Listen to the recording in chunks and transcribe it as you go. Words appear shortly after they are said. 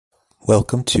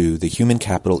Welcome to the Human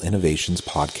Capital Innovations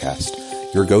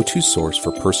Podcast, your go-to source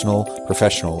for personal,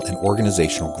 professional, and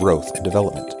organizational growth and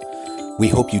development. We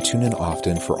hope you tune in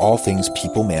often for all things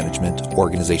people management,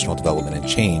 organizational development and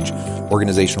change,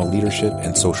 organizational leadership,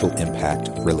 and social impact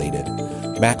related.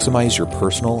 Maximize your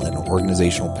personal and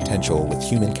organizational potential with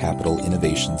Human Capital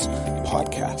Innovations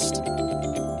Podcast.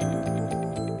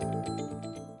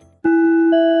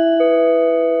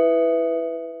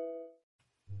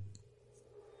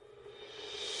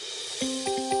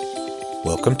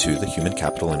 Welcome to the Human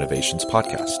Capital Innovations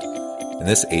Podcast. In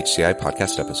this HCI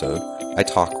podcast episode, I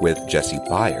talk with Jessi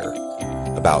Beyer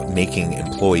about making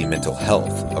employee mental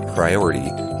health a priority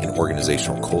in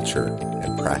organizational culture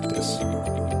and practice.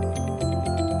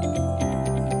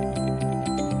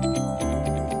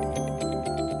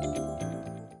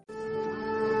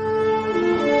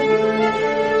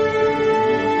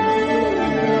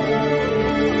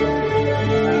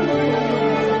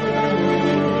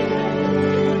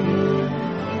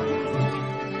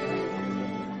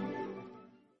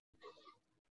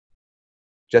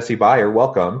 Jessi Beyer,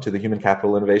 welcome to the Human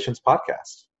Capital Innovations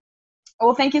Podcast.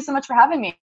 Well, thank you so much for having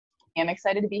me. I'm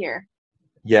excited to be here.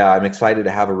 Yeah, I'm excited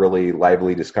to have a really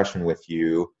lively discussion with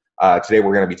you. Today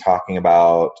we're going to be talking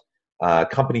about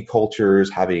company cultures,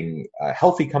 having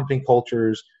healthy company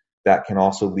cultures that can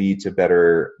also lead to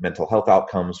better mental health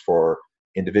outcomes for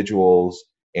individuals,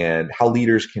 and how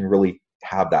leaders can really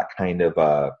have that kind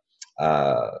of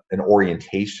an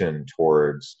orientation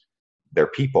towards their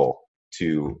people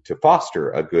to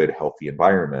foster a good, healthy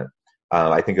environment.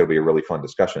 I think it'll be a really fun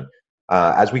discussion.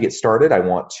 As we get started, I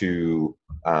want to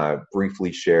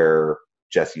briefly share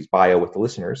Jessi's bio with the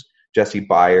listeners. Jessi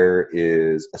Beyer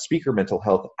is a speaker, mental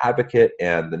health advocate,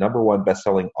 and the #1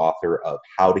 best-selling author of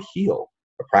How to Heal,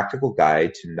 a practical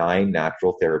guide to 9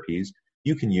 natural therapies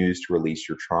you can use to release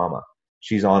your trauma.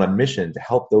 She's on a mission to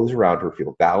help those around her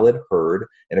feel valid, heard,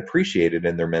 and appreciated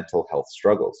in their mental health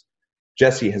struggles.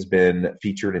 Jessi has been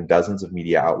featured in dozens of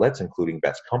media outlets, including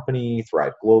Best Company,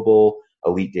 Thrive Global,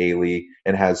 Elite Daily,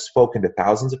 and has spoken to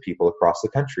thousands of people across the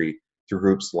country through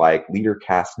groups like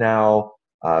LeaderCast Now,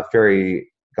 Fairy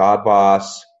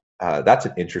Godboss, that's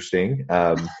an interesting,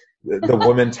 the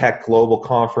Women Tech Global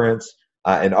Conference,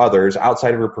 and others.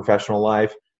 Outside of her professional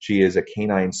life, she is a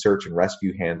canine search and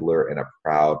rescue handler and a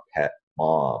proud pet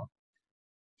mom.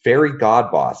 Fairy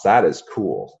Godboss, that is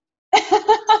cool.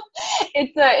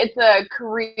 It's a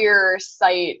career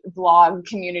site blog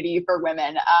community for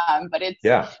women, but it's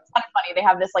kind of funny. They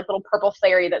have this like little purple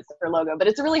fairy that's their logo, but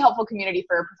it's a really helpful community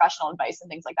for professional advice and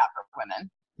things like that for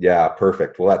women. Yeah,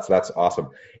 perfect. Well, that's awesome.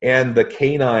 And the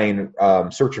canine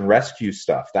search and rescue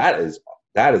stuff, that is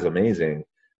amazing.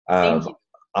 Thank you.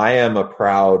 I am a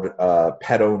proud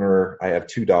pet owner. I have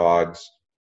 2 dogs,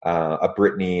 a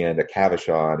Brittany and a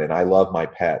Cavachon, and I love my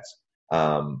pets.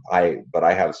 But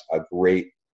I have a great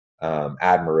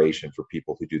admiration for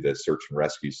people who do this search and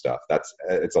rescue stuff.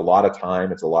 It's a lot of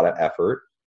time, it's a lot of effort,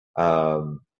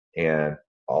 and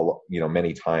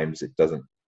many times it doesn't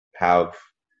have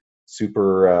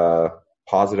super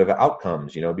positive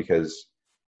outcomes, because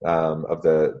of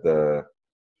the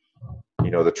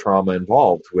trauma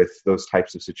involved with those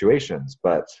types of situations.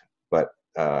 But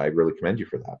I really commend you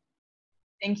for that.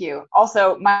 Thank you.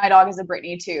 Also, my dog is a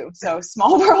Brittany too, so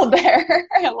small world there.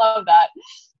 I love that.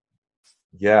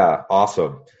 Yeah,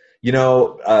 awesome.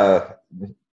 We're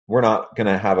not going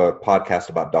to have a podcast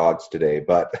about dogs today,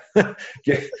 but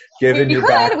given your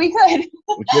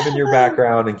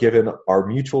background and given our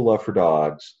mutual love for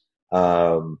dogs,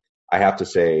 I have to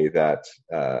say that,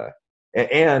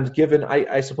 and given,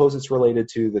 I suppose it's related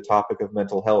to the topic of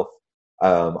mental health,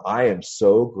 I am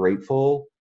so grateful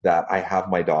that I have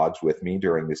my dogs with me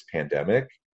during this pandemic.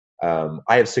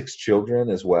 I have 6 children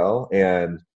as well,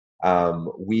 and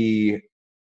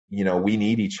we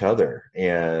need each other,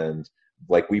 and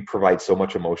we provide so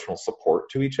much emotional support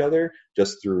to each other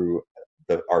just through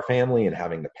our family and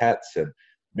having the pets. And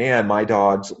man, my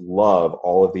dogs love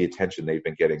all of the attention they've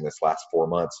been getting this last 4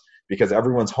 months because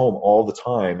everyone's home all the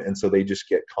time. And so they just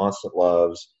get constant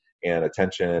loves and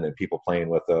attention and people playing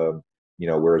with them,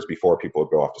 whereas before people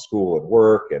would go off to school and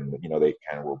work and, they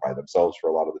kind of were by themselves for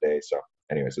a lot of the day. So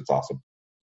anyways, it's awesome.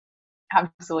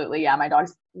 Absolutely. Yeah. My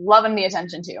dog's loving the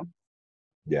attention too.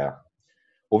 Yeah.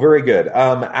 Well, very good.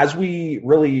 As we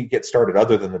really get started,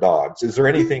 other than the dogs, is there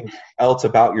anything else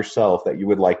about yourself that you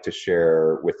would like to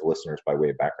share with the listeners by way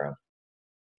of background?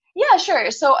 Yeah, sure.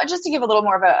 So just to give a little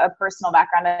more of a personal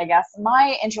background, I guess,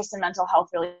 my interest in mental health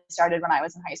really started when I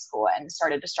was in high school and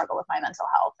started to struggle with my mental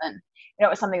health. And, it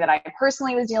was something that I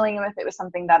personally was dealing with. It was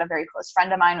something that a very close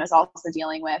friend of mine was also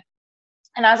dealing with.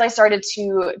 And as I started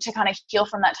to kind of heal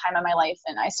from that time in my life,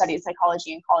 and I studied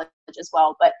psychology in college as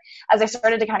well, but as I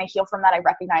started to kind of heal from that, I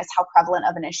recognized how prevalent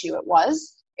of an issue it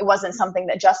was. It wasn't something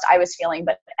that just I was feeling,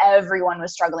 but everyone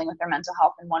was struggling with their mental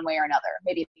health in one way or another.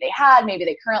 Maybe they had, maybe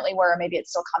they currently were, maybe it's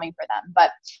still coming for them.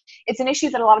 But it's an issue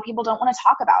that a lot of people don't want to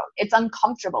talk about. It's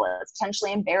uncomfortable. It's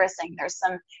potentially embarrassing. There's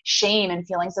some shame and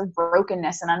feelings of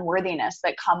brokenness and unworthiness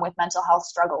that come with mental health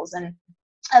struggles. And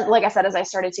like I said, as I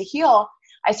started to heal,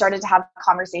 I started to have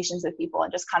conversations with people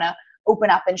and just kind of open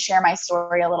up and share my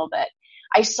story a little bit.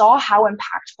 I saw how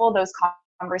impactful those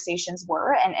conversations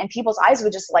were, and people's eyes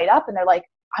would just light up and they're like,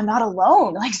 I'm not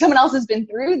alone. Like, someone else has been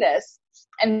through this.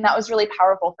 And that was really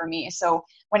powerful for me. So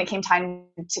when it came time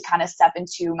to kind of step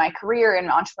into my career and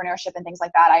entrepreneurship and things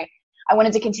like that, I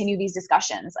wanted to continue these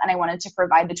discussions, and I wanted to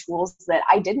provide the tools that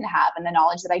I didn't have and the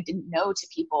knowledge that I didn't know to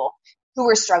people who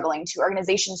were struggling, to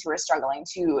organizations who were struggling,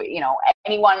 to,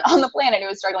 anyone on the planet who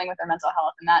was struggling with their mental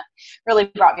health. And that really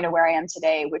brought me to where I am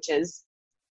today, which is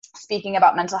speaking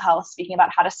about mental health, speaking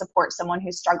about how to support someone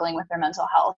who's struggling with their mental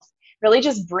health, really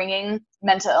just bringing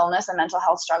mental illness and mental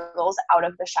health struggles out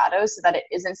of the shadows so that it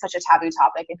isn't such a taboo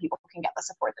topic and people can get the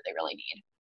support that they really need.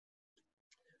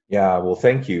 Yeah, well,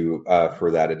 thank you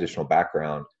for that additional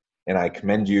background. And I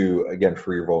commend you again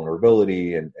for your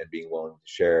vulnerability and being willing to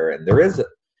share. And there is,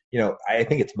 I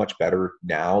think it's much better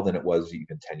now than it was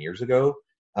even 10 years ago.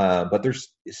 But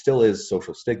it still is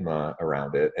social stigma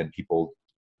around it. And people,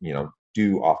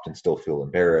 do often still feel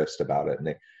embarrassed about it.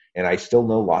 And I still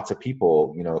know lots of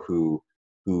people,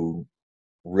 who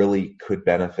really could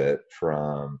benefit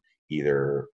from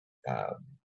either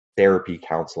therapy,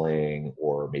 counseling,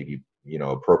 or maybe,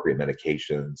 appropriate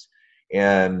medications.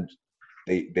 And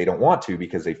they don't want to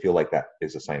because they feel like that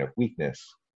is a sign of weakness,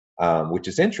 which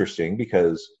is interesting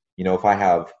because, if I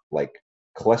have like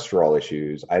cholesterol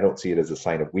issues, I don't see it as a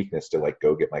sign of weakness to like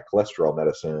go get my cholesterol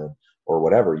medicine or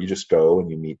whatever. You just go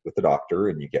and you meet with the doctor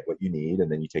and you get what you need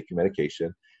and then you take your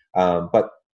medication. But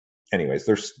anyways,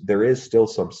 there is still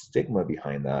some stigma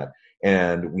behind that.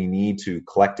 And we need to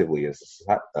collectively as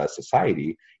a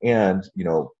society and,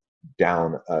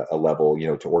 down a level,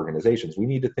 to organizations, we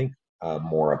need to think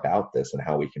more about this and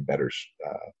how we can better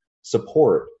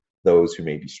support those who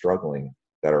may be struggling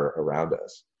that are around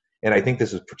us. And I think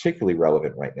this is particularly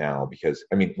relevant right now because,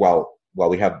 while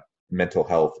we have mental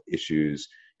health issues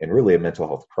and really a mental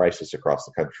health crisis across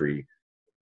the country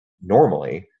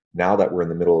normally, now that we're in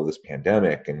the middle of this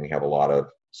pandemic and we have a lot of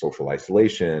social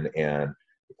isolation and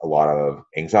a lot of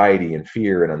anxiety and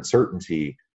fear and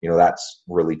uncertainty, that's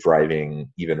really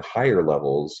driving even higher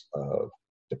levels of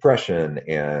depression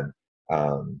and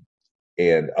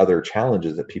other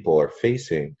challenges that people are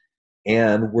facing.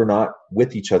 And we're not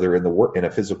with each other in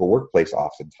a physical workplace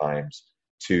oftentimes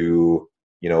to,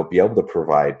 be able to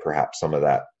provide perhaps some of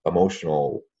that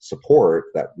emotional support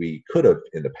that we could have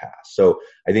in the past. So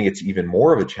I think it's even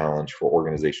more of a challenge for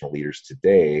organizational leaders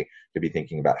today to be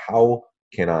thinking about how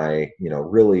can I,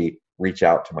 really reach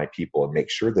out to my people and make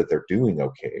sure that they're doing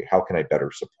okay? How can I better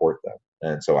support them?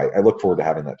 And so I look forward to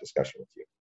having that discussion with you.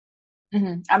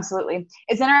 Mm-hmm, absolutely.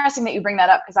 It's interesting that you bring that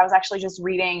up because I was actually just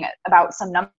reading about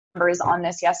some numbers on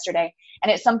this yesterday.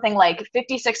 And it's something like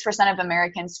 56% of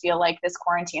Americans feel like this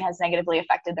quarantine has negatively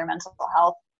affected their mental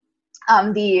health.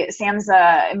 The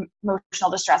SAMHSA emotional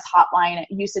distress hotline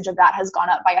usage of that has gone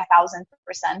up by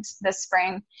 1,000% this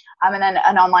spring. And then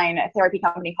an online therapy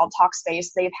company called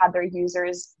Talkspace, they've had their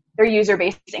user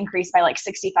base increase by like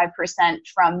 65%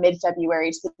 from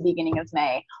mid-February to the beginning of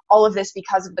May. All of this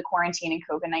because of the quarantine and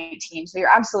COVID-19. So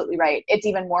you're absolutely right. It's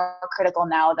even more critical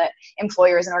now that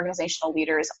employers and organizational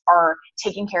leaders are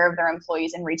taking care of their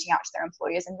employees and reaching out to their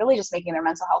employees and really just making their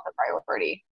mental health a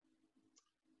priority.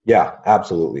 Yeah,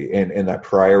 absolutely. And that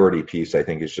priority piece, I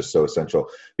think, is just so essential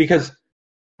because,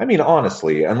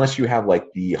 honestly, unless you have like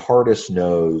the hardest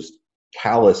nosed,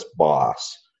 callous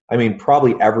boss,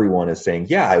 probably everyone is saying,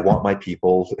 yeah, I want my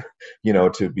people,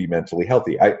 to be mentally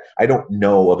healthy. I don't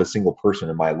know of a single person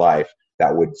in my life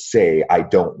that would say, I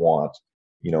don't want,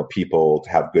 people to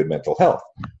have good mental health.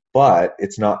 But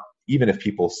it's not, even if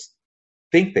people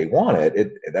think they want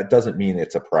it, that doesn't mean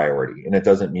it's a priority. And it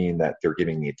doesn't mean that they're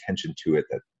giving the attention to it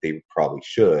that they probably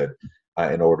should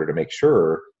in order to make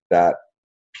sure that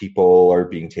people are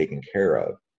being taken care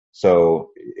of. So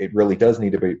it really does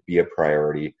need to be a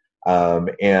priority.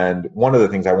 And one of the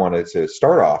things I wanted to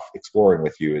start off exploring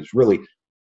with you is really,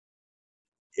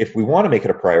 if we want to make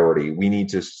it a priority, we need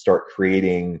to start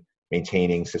creating,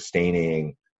 maintaining,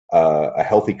 sustaining a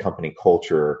healthy company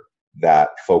culture that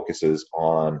focuses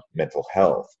on mental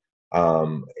health.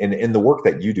 In the work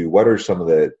that you do, what are some of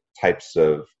the types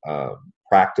of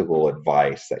practical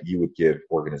advice that you would give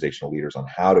organizational leaders on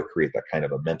how to create that kind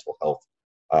of a mental health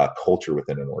culture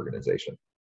within an organization?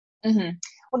 Mm-hmm.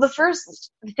 Well, the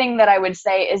first thing that I would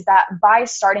say is that by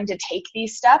starting to take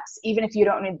these steps, even if you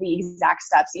don't need the exact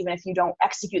steps, even if you don't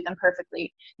execute them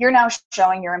perfectly, you're now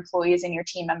showing your employees and your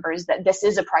team members that this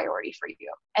is a priority for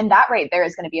you. And that right there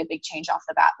is going to be a big change off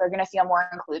the bat. They're going to feel more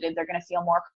included. They're going to feel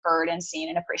more heard and seen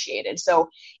and appreciated. So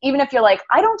even if you're like,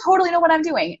 I don't totally know what I'm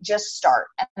doing, just start.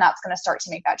 And that's going to start to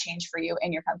make that change for you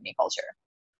in your company culture.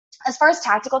 As far as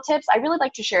tactical tips, I really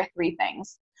like to share 3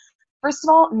 things. First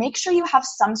of all, make sure you have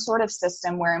some sort of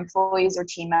system where employees or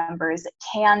team members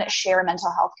can share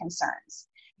mental health concerns.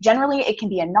 Generally, it can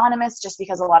be anonymous just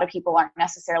because a lot of people aren't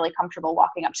necessarily comfortable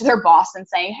walking up to their boss and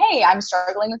saying, hey, I'm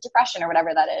struggling with depression or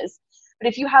whatever that is. But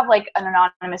if you have like an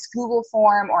anonymous Google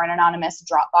form or an anonymous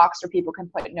Dropbox where people can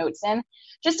put notes in,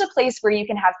 just a place where you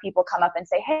can have people come up and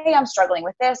say, hey, I'm struggling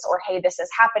with this, or hey, this is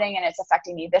happening and it's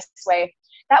affecting me this way.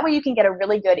 That way you can get a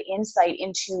really good insight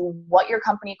into what your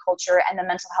company culture and the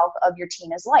mental health of your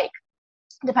team is like.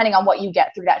 Depending on what you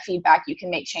get through that feedback, you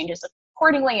can make changes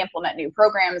accordingly, implement new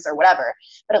programs or whatever.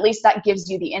 But at least that gives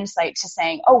you the insight to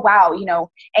saying, oh, wow,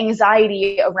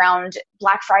 anxiety around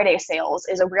Black Friday sales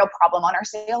is a real problem on our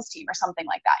sales team or something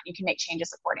like that. You can make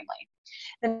changes accordingly.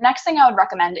 The next thing I would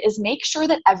recommend is make sure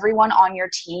that everyone on your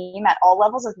team at all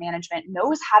levels of management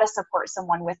knows how to support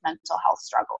someone with mental health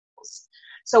struggles.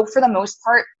 So for the most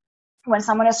part, when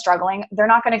someone is struggling, they're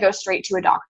not going to go straight to a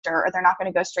doctor or they're not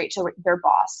going to go straight to their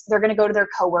boss. They're going to go to their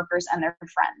coworkers and their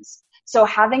friends. So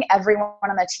having everyone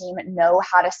on the team know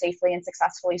how to safely and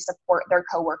successfully support their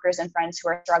coworkers and friends who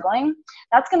are struggling,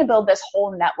 that's going to build this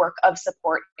whole network of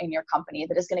support in your company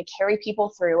that is going to carry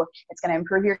people through. It's going to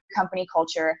improve your company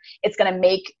culture. It's going to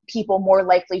make people more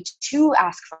likely to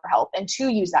ask for help and to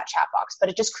use that chat box. But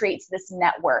it just creates this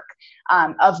network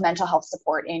of mental health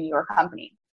support in your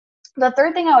company. The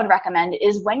third thing I would recommend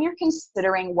is when you're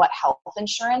considering what health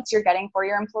insurance you're getting for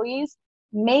your employees,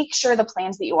 make sure the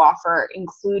plans that you offer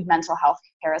include mental health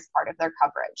care as part of their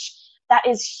coverage. That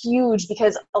is huge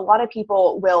because a lot of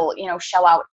people will, shell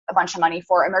out a bunch of money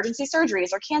for emergency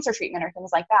surgeries or cancer treatment or things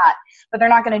like that, but they're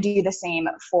not going to do the same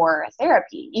for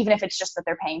therapy, even if it's just that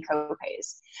they're paying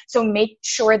co-pays. So make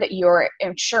sure that your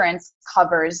insurance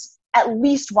covers at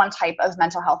least one type of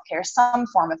mental health care, some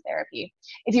form of therapy.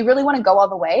 If you really want to go all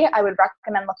the way, I would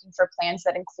recommend looking for plans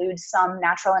that include some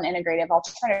natural and integrative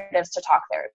alternatives to talk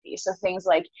therapy. So things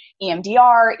like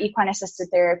EMDR, equine-assisted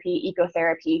therapy,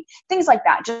 ecotherapy, things like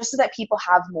that, just so that people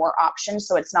have more options.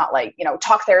 So it's not like,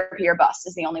 talk therapy or bust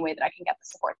is the only way that I can get the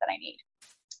support that I need.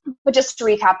 But just to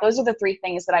recap, those are the 3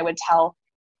 things that I would tell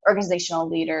organizational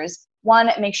leaders.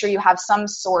 1, make sure you have some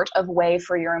sort of way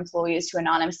for your employees to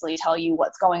anonymously tell you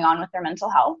what's going on with their mental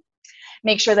health.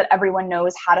 Make sure that everyone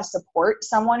knows how to support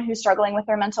someone who's struggling with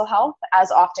their mental health,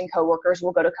 as often coworkers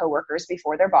will go to coworkers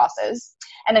before their bosses.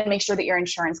 And then make sure that your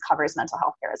insurance covers mental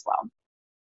health care as well.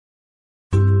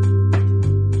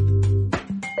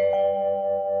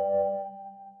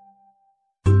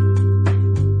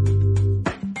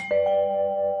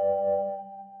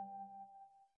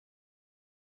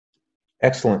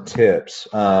 Excellent tips.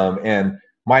 And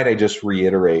might I just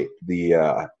reiterate the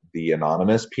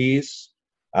anonymous piece,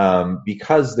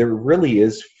 because there really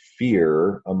is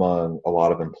fear among a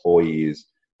lot of employees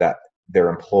that their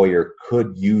employer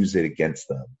could use it against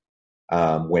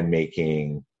them when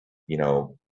making,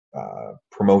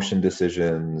 promotion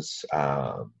decisions,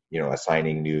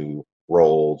 assigning new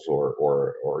roles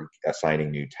or assigning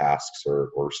new tasks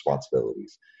or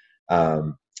responsibilities.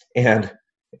 And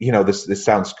this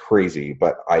sounds crazy,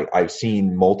 but I've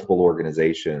seen multiple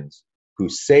organizations who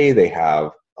say they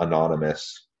have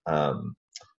anonymous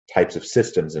types of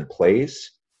systems in place,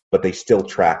 but they still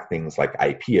track things like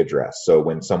IP address. So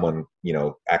when someone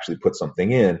actually puts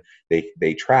something in,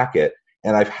 they track it.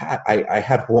 And I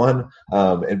had one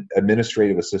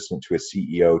administrative assistant to a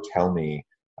CEO tell me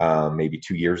maybe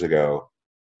 2 years ago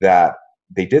that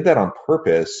they did that on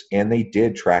purpose, and they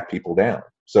did track people down.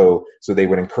 So they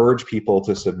would encourage people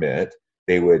to submit.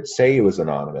 They would say it was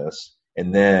anonymous.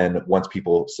 And then once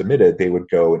people submitted, they would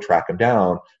go and track them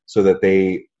down so that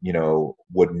they,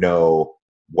 would know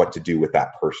what to do with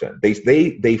that person.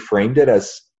 They framed it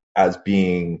as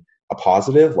being a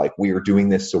positive, like we are doing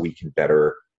this so we can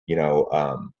better,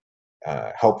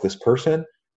 help this person.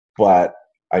 But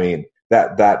I mean,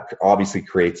 that obviously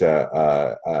creates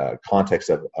a context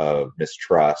of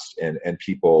mistrust, and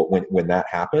people, when that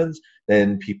happens,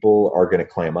 then people are going to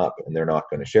clam up and they're not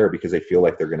going to share because they feel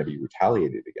like they're going to be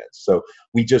retaliated against. So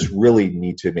we just really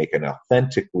need to make an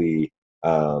authentically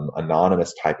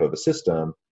anonymous type of a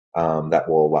system that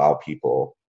will allow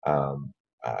people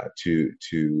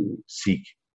to seek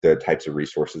the types of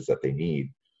resources that they need.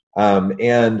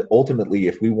 And ultimately,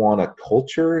 if we want a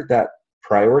culture that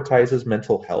prioritizes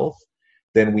mental health,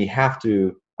 then we have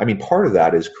to, I mean, part of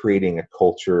that is creating a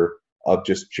culture of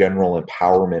just general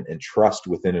empowerment and trust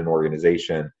within an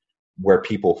organization where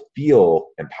people feel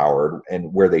empowered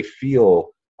and where they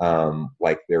feel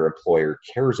like their employer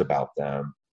cares about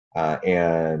them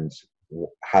and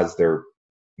has their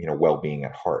well-being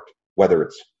at heart, whether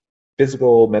it's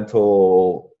physical,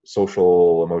 mental,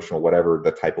 social, emotional, whatever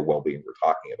the type of well-being we're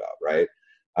talking about, right?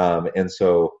 And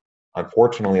so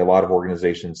unfortunately, a lot of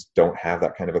organizations don't have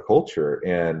that kind of a culture,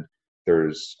 and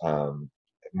there's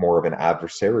more of an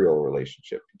adversarial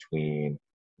relationship between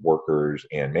workers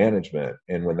and management.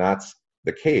 And when that's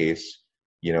the case,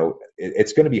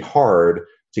 it's going to be hard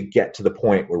to get to the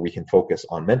point where we can focus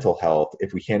on mental health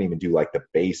if we can't even do like the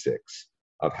basics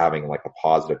of having like a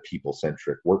positive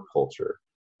people-centric work culture.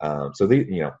 So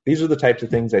these are the types of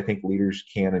things I think leaders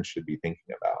can and should be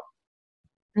thinking about.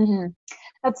 Mm-hmm.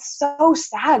 That's so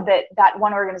sad that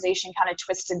one organization kind of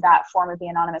twisted that form of the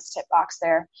anonymous tip box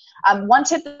there. One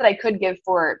tip that I could give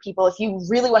for people, if you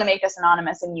really want to make this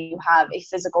anonymous and you have a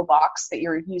physical box that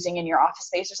you're using in your office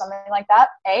space or something like that,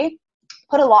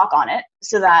 put a lock on it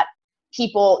so that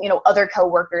people, other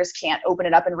coworkers can't open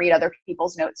it up and read other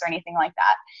people's notes or anything like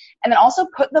that. And then also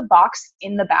put the box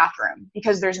in the bathroom,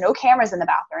 because there's no cameras in the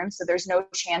bathroom. So there's no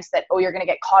chance that, you're going to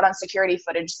get caught on security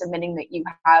footage submitting that you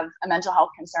have a mental health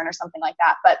concern or something like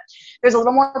that. But there's a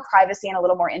little more privacy and a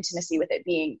little more intimacy with it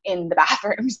being in the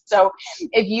bathroom. So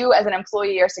if you as an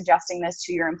employee are suggesting this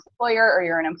to your employer, or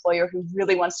you're an employer who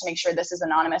really wants to make sure this is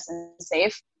anonymous and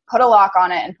safe, put a lock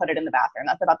on it and put it in the bathroom.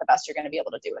 That's about the best you're going to be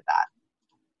able to do with that.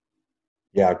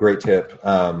 Yeah, great tip.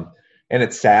 And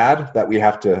it's sad that we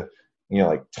have to,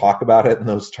 talk about it in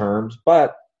those terms,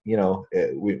 but we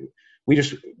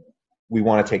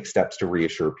want to take steps to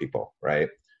reassure people, right?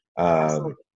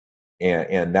 And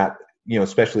that,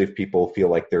 especially if people feel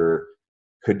like there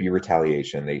could be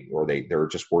retaliation, they're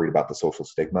just worried about the social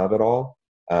stigma of it all.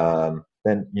 Then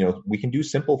we can do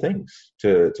simple things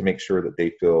to make sure that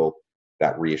they feel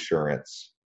that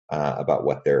reassurance about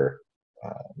what they're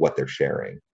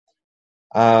sharing.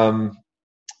 So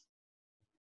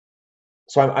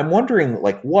I'm wondering,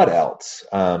 like, what else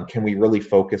can we really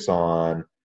focus on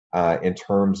in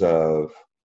terms of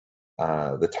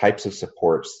the types of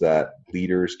supports that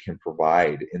leaders can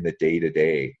provide in the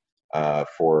day-to-day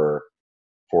for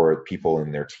people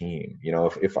in their team?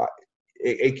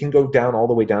 It can go down all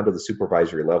the way down to the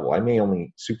supervisory level. I may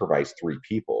only supervise 3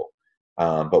 people,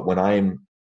 but when I'm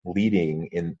leading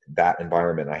in that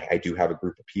environment, I do have a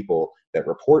group of people that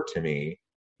report to me.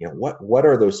 What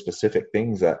are those specific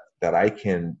things that I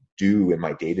can do in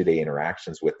my day-to-day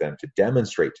interactions with them to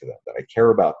demonstrate to them that I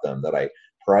care about them, that I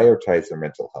prioritize their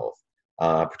mental health,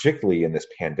 particularly in this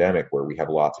pandemic where we have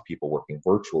lots of people working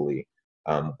virtually.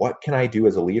 What can I do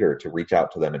as a leader to reach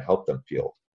out to them and help them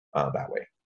feel that way?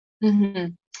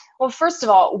 Mm-hmm. Well, first of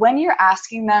all, when you're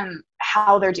asking them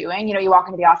how they're doing, you walk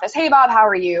into the office, hey, Bob, how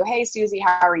are you? Hey, Susie,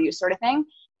 how are you? Sort of thing.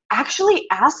 Actually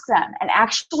ask them and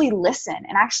actually listen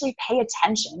and actually pay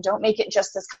attention. Don't make it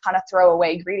just this kind of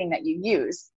throwaway greeting that you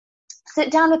use.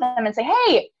 Sit down with them and say,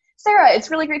 hey, Sarah,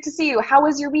 it's really great to see you. How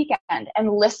was your weekend?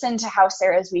 And listen to how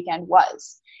Sarah's weekend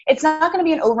was. It's not going to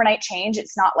be an overnight change.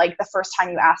 It's not like the first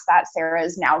time you ask that, Sarah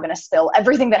is now going to spill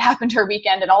everything that happened her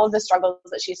weekend and all of the struggles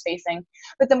that she's facing.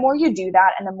 But the more you do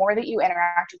that and the more that you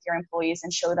interact with your employees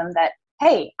and show them that,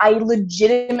 hey, I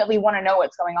legitimately want to know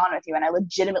what's going on with you and I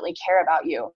legitimately care about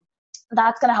you,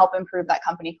 that's going to help improve that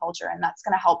company culture, and that's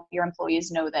going to help your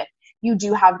employees know that you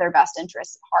do have their best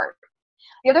interests at heart.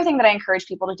 The other thing that I encourage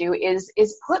people to do is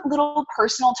put little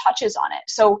personal touches on it.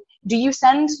 So do you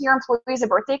send your employees a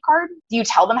birthday card? Do you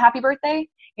tell them happy birthday?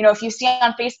 If you see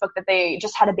on Facebook that they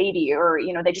just had a baby or,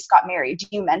 they just got married, do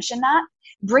you mention that?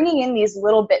 Bringing in these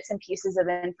little bits and pieces of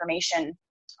information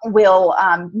will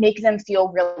make them feel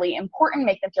really important,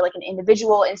 make them feel like an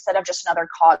individual instead of just another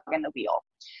cog in the wheel.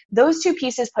 Those 2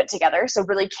 pieces put together, so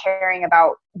really caring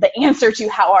about the answer to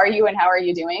how are you and how are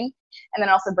you doing, and then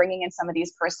also bringing in some of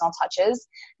these personal touches,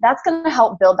 that's going to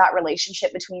help build that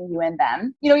relationship between you and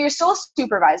them. You're still a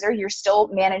supervisor, you're still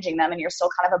managing them, and you're still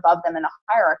kind of above them in the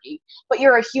hierarchy, but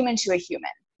you're a human to a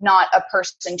human, not a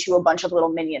person to a bunch of little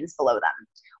minions below them.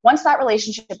 Once that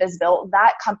relationship is built,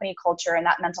 that company culture and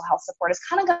that mental health support is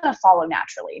kind of going to follow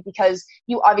naturally, because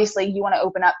you want to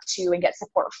open up to and get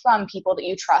support from people that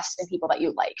you trust and people that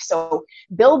you like. So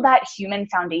build that human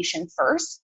foundation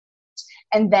first,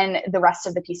 and then the rest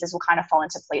of the pieces will kind of fall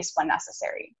into place when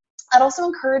necessary. I'd also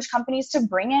encourage companies to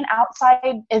bring in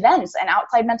outside events and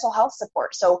outside mental health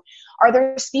support. So are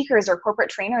there speakers or corporate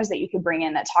trainers that you could bring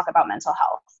in that talk about mental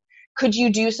health? Could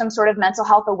you do some sort of mental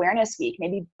health awareness week?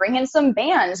 Maybe bring in some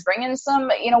bands, bring in some,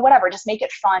 whatever, just make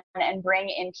it fun and bring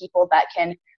in people that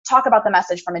can talk about the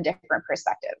message from a different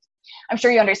perspective. I'm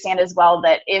sure you understand as well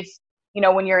that if,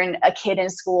 when you're a kid in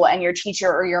school and your teacher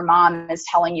or your mom is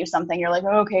telling you something, you're like,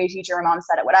 okay, teacher or mom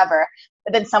said it, whatever.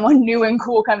 But then someone new and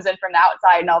cool comes in from the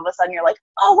outside and all of a sudden you're like,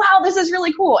 oh, wow, this is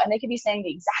really cool. And they could be saying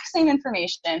the exact same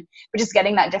information, but just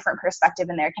getting that different perspective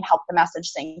in there can help the message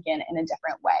sink in a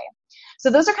different way.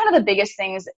 So those are kind of the biggest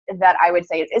things that I would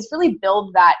say is really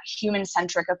build that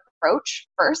human-centric approach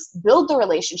first, build the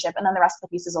relationship, and then the rest of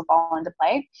the pieces will fall into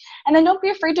play. And then don't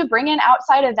be afraid to bring in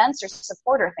outside events or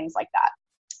support or things like that.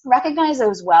 Recognize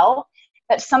as well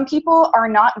that some people are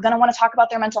not going to want to talk about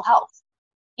their mental health.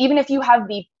 Even if you have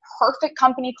the perfect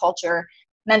company culture,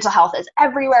 mental health is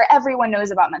everywhere, everyone knows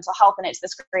about mental health, and it's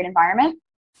this great environment.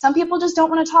 Some people just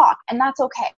don't want to talk, and that's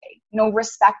okay.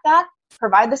 Respect that,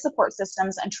 provide the support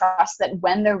systems, and trust that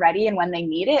when they're ready and when they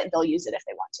need it, they'll use it if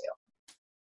they want to.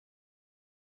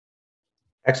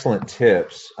 Excellent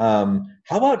tips. How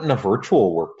about in a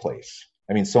virtual workplace?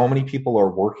 I mean, so many people are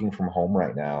working from home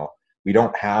right now. We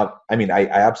don't have, I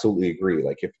absolutely agree.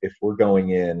 Like if we're going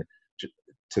in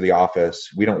to the office,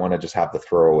 we don't want to just have the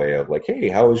throwaway of like, hey,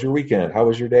 how was your weekend? How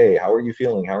was your day? How are you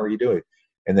feeling? How are you doing?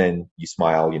 And then you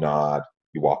smile, you nod,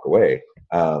 you walk away.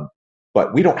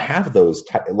 But we don't have those,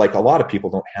 like a lot of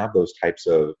people don't have those types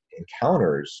of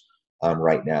encounters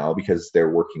right now because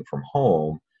they're working from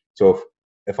home. So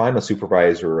if I'm a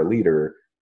supervisor or a leader,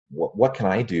 what can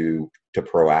I do to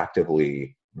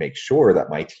proactively make sure that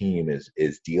my team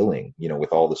is dealing,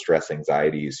 with all the stress,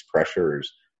 anxieties, pressures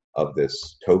of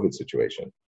this COVID situation?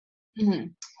 Mm-hmm.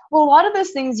 Well, a lot of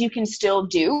those things you can still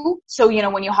do. So,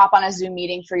 when you hop on a Zoom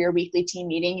meeting for your weekly team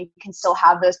meeting, you can still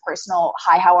have those personal,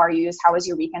 hi, how are you? How was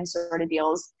your weekend sort of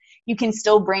deals. You can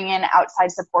still bring in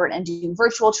outside support and do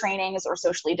virtual trainings or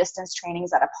socially distanced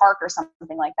trainings at a park or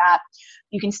something like that.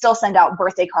 You can still send out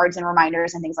birthday cards and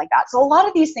reminders and things like that. So a lot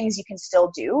of these things you can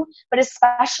still do, but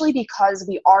especially because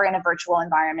we are in a virtual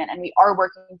environment and we are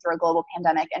working through a global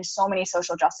pandemic and so many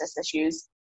social justice issues,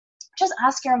 just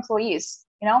ask your employees,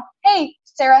 hey,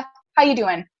 Sarah, how you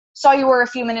doing? Saw you were a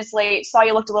few minutes late, saw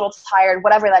you looked a little tired,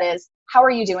 whatever that is. How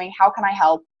are you doing? How can I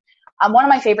help? One of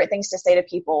my favorite things to say to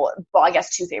people, well, I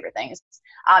guess two favorite things,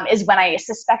 is when I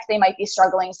suspect they might be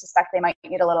struggling, suspect they might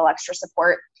need a little extra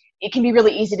support. It can be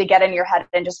really easy to get in your head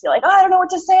and just be like, oh, I don't know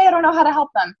what to say. I don't know how to help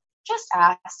them. Just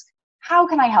ask, how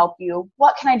can I help you?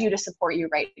 What can I do to support you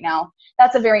right now?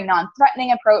 That's a very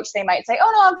non-threatening approach. They might say,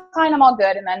 oh, no, I'm fine. I'm all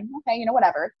good. And then, okay,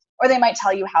 whatever. Or they might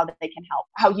tell you how they can help,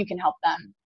 how you can help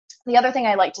them. The other thing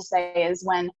I like to say is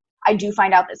when I do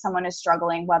find out that someone is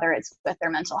struggling, whether it's with their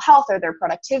mental health or their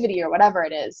productivity or whatever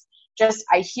it is, just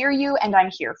I hear you and I'm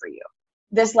here for you.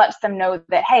 This lets them know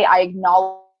that, hey, I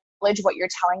acknowledge what you're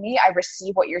telling me. I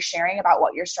receive what you're sharing about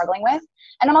what you're struggling with.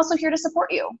 And I'm also here to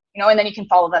support you, and then you can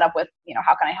follow that up with,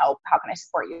 how can I help? How can I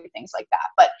support you? Things like that.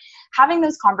 But having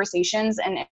those conversations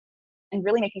and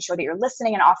really making sure that you're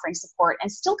listening and offering support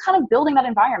and still kind of building that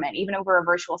environment, even over a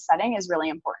virtual setting, is really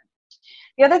important.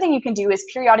 The other thing you can do is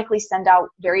periodically send out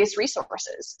various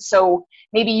resources. So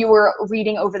maybe you were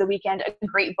reading over the weekend a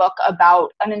great book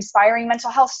about an inspiring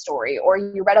mental health story, or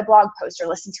you read a blog post or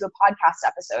listened to a podcast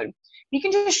episode. You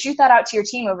can just shoot that out to your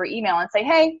team over email and say,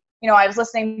 hey, I was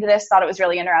listening to this, thought it was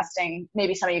really interesting.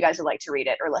 Maybe some of you guys would like to read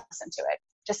it or listen to it.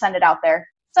 Just send it out there.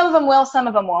 Some of them will, some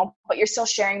of them won't, but you're still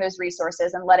sharing those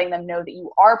resources and letting them know that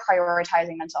you are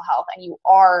prioritizing mental health and you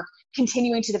are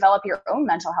continuing to develop your own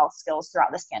mental health skills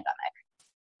throughout this pandemic.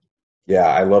 Yeah,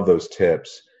 I love those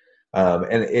tips.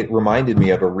 And it reminded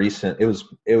me of it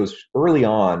was early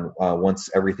on, once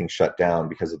everything shut down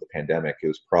because of the pandemic. It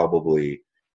was probably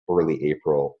early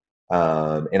April.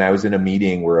 And I was in a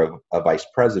meeting where a vice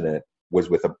president was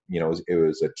with it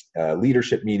was a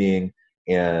leadership meeting,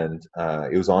 and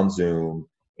it was on Zoom,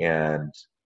 and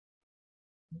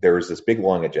there was this big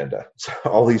long agenda. So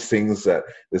all these things that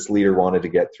this leader wanted to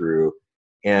get through.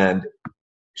 And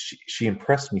she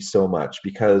impressed me so much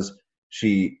because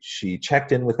she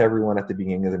checked in with everyone at the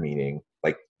beginning of the meeting,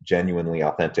 like genuinely,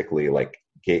 authentically, like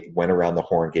went around the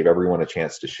horn, gave everyone a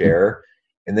chance to share.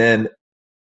 And then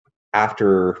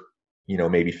after,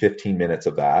 maybe 15 minutes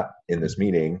of that in this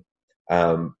meeting,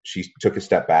 she took a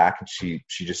step back and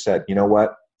she just said, you know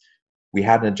what, we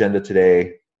had an agenda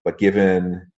today, but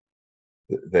given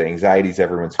the anxieties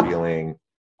everyone's feeling,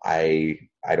 I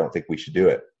don't think we should do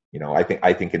it.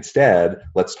 I think instead,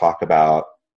 let's talk about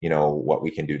what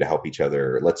we can do to help each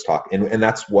other. Let's talk. And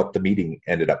that's what the meeting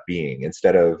ended up being.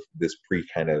 Instead of this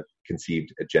kind of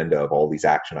conceived agenda of all these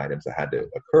action items that had to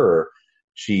occur,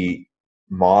 she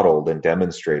modeled and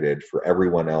demonstrated for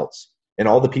everyone else. And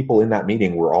all the people in that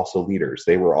meeting were also leaders.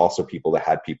 They were also people that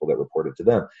had people that reported to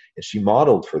them. And she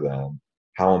modeled for them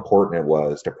how important it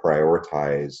was to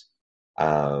prioritize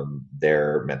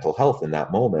their mental health in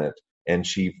that moment. And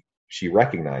she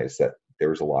recognized that there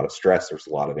was a lot of stress, there was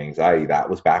a lot of anxiety. That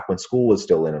was back when school was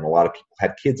still in, and a lot of people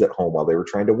had kids at home while they were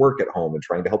trying to work at home and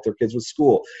trying to help their kids with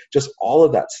school. Just all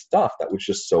of that stuff that was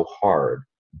just so hard.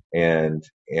 And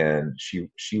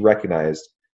she recognized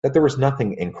that there was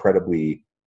nothing incredibly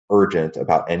urgent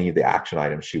about any of the action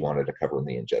items she wanted to cover in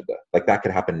the agenda. Like that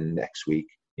could happen next week.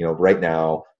 Right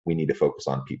now we need to focus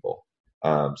on people.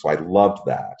 So I loved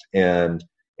that. And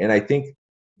I think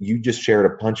you just shared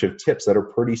a bunch of tips that are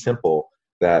pretty simple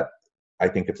that I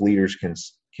think if leaders can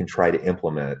try to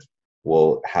implement,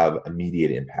 will have immediate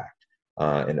impact.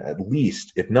 And at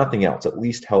least, if nothing else, at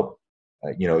least help,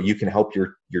 you can help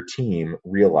your team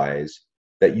realize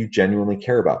that you genuinely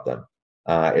care about them,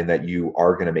 and that you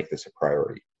are going to make this a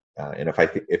priority. And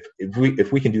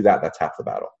if we can do that, that's half the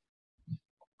battle.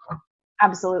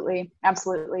 Absolutely.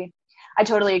 Absolutely. I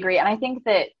totally agree. And I think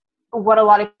that what a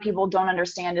lot of people don't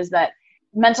understand is that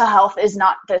mental health is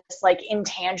not this like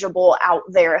intangible out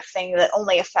there thing that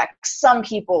only affects some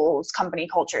people's company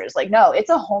cultures. Like, no, it's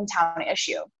a hometown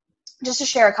issue. Just to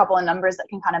share a couple of numbers that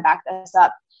can kind of back this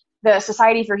up. The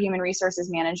Society for Human Resources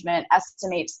Management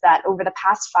estimates that over the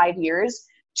past 5 years,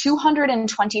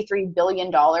 $223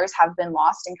 billion have been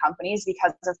lost in companies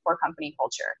because of poor company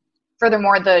culture.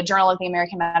 Furthermore, the Journal of the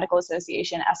American Medical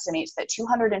Association estimates that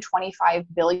 $225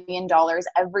 billion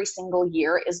every single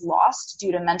year is lost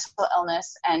due to mental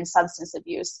illness and substance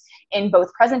abuse in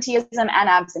both presenteeism and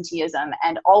absenteeism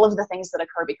and all of the things that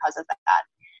occur because of that.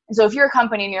 And so if you're a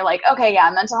company and you're like, okay,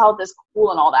 yeah, mental health is cool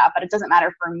and all that, but it doesn't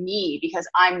matter for me because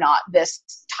I'm not this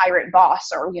tyrant boss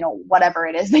or, whatever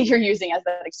it is that you're using as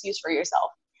that excuse for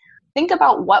yourself. Think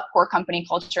about what poor company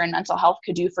culture and mental health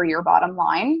could do for your bottom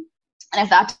line. And if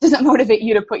that doesn't motivate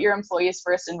you to put your employees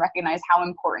first and recognize how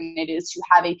important it is to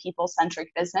have a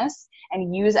people-centric business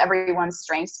and use everyone's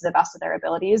strengths to the best of their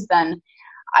abilities, then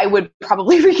I would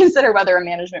probably reconsider whether a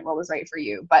management role is right for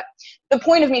you. But the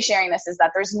point of me sharing this is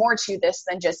that there's more to this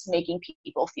than just making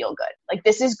people feel good. Like,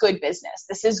 this is good business.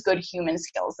 This is good human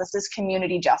skills. This is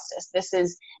community justice. This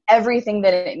is everything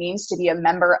that it means to be a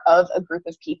member of a group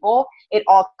of people. It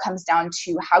all comes down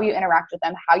to how you interact with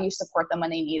them, how you support them when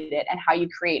they need it, and how you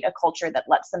create a culture that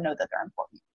lets them know that they're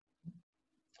important.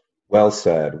 Well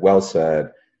said. Well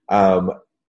said.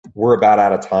 We're about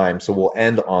out of time, so we'll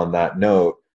end on that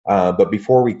note. But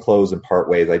before we close and part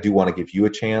ways, I do want to give you a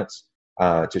chance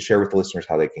to share with the listeners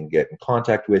how they can get in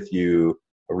contact with you,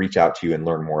 reach out to you, and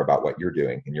learn more about what you're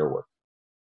doing in your work.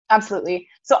 Absolutely.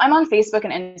 So I'm on Facebook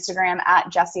and Instagram at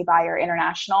Jessi Beyer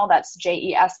International. That's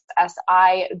Jessi,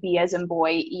 B as in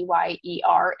boy,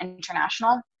 EYER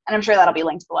International. And I'm sure that'll be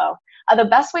linked below. The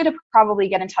best way to probably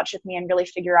get in touch with me and really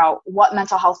figure out what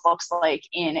mental health looks like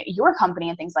in your company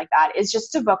and things like that is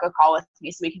just to book a call with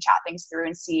me so we can chat things through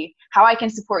and see how I can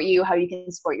support you, how you can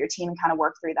support your team, and kind of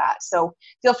work through that. So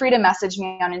feel free to message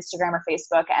me on Instagram or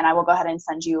Facebook, and I will go ahead and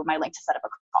send you my link to set up a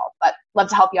call. But love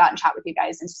to help you out and chat with you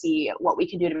guys and see what we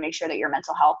can do to make sure that your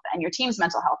mental health and your team's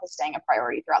mental health is staying a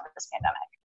priority throughout this pandemic.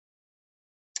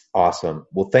 Awesome.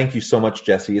 Well, thank you so much,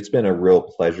 Jessi. It's been a real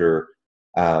pleasure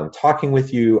talking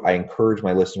with you. I encourage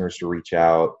my listeners to reach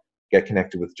out, get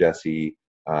connected with Jessi,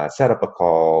 set up a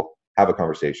call, have a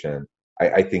conversation.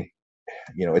 I think,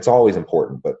 it's always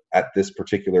important, but at this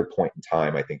particular point in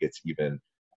time, I think it's even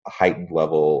a heightened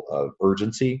level of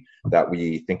urgency that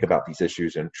we think about these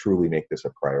issues and truly make this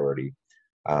a priority.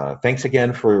 Thanks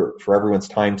again for everyone's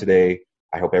time today.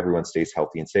 I hope everyone stays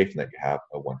healthy and safe and that you have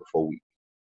a wonderful week.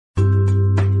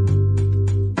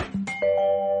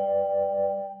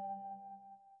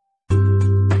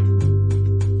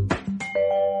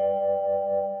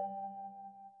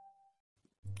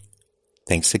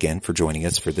 Thanks again for joining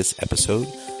us for this episode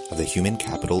of the Human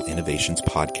Capital Innovations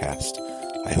Podcast.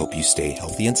 I hope you stay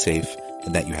healthy and safe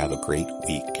and that you have a great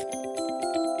week.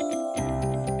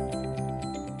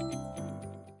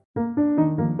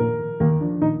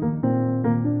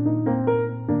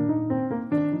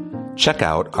 Check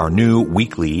out our new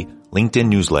weekly LinkedIn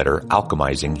newsletter,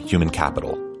 Alchemizing Human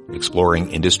Capital, exploring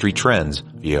industry trends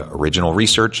via original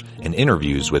research and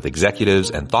interviews with executives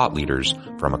and thought leaders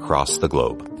from across the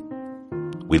globe.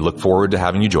 We look forward to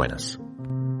having you join us.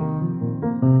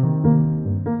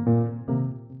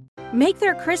 Make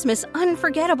their Christmas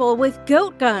unforgettable with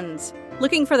Goat Guns.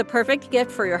 Looking for the perfect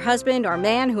gift for your husband or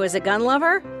man who is a gun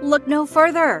lover? Look no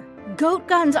further. Goat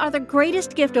guns are the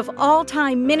greatest gift of all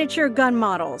time miniature gun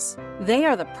models. They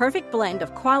are the perfect blend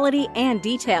of quality and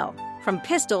detail. From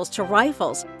pistols to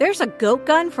rifles, there's a goat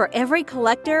gun for every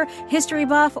collector, history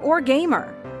buff, or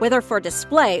gamer. Whether for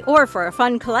display or for a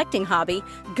fun collecting hobby,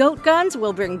 goat guns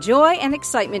will bring joy and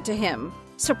excitement to him.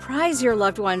 Surprise your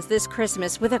loved ones this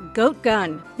Christmas with a goat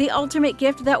gun, the ultimate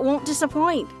gift that won't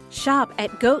disappoint. Shop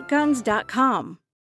at goatguns.com.